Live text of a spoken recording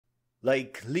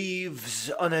like leaves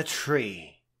on a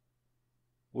tree.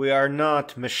 We are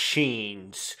not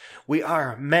machines. We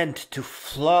are meant to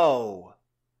flow.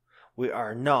 We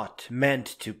are not meant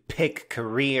to pick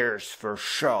careers for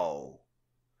show.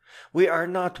 We are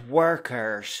not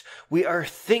workers. We are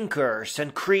thinkers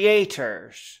and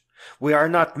creators. We are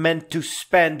not meant to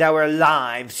spend our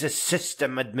lives as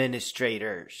system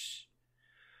administrators.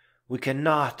 We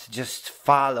cannot just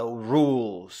follow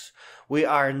rules. We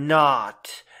are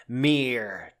not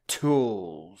mere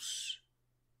tools.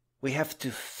 We have to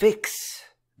fix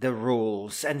the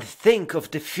rules and think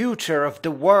of the future of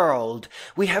the world.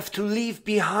 We have to leave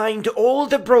behind all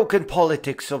the broken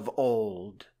politics of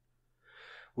old.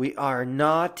 We are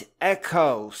not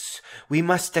echoes. We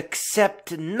must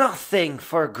accept nothing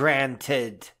for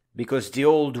granted, because the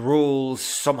old rules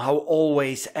somehow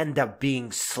always end up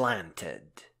being slanted.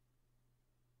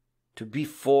 To be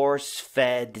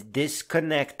force-fed,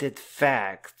 disconnected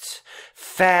facts,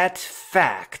 fat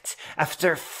fact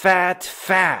after fat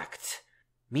fact,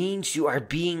 means you are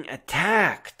being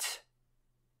attacked.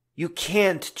 You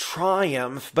can't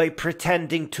triumph by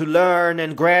pretending to learn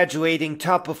and graduating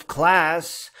top of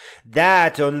class.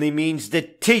 That only means the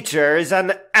teacher is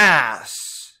an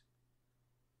ass.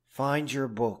 Find your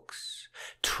books,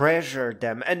 treasure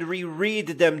them, and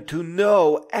reread them to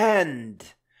no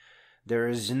end. There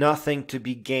is nothing to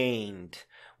be gained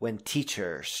when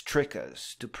teachers trick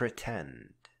us to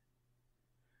pretend.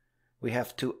 We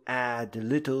have to add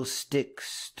little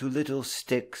sticks to little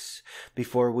sticks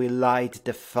before we light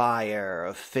the fire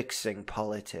of fixing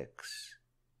politics.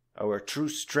 Our true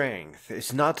strength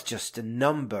is not just in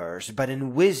numbers, but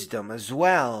in wisdom as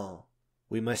well.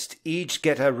 We must each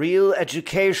get a real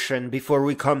education before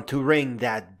we come to ring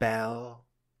that bell.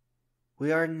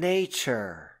 We are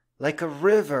nature. Like a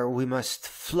river we must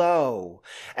flow,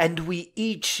 and we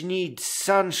each need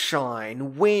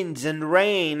sunshine, winds and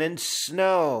rain and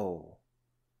snow.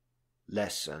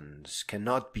 Lessons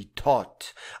cannot be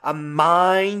taught. A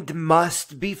mind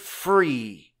must be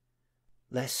free.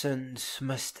 Lessons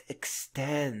must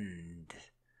extend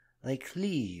like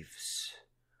leaves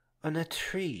on a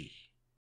tree.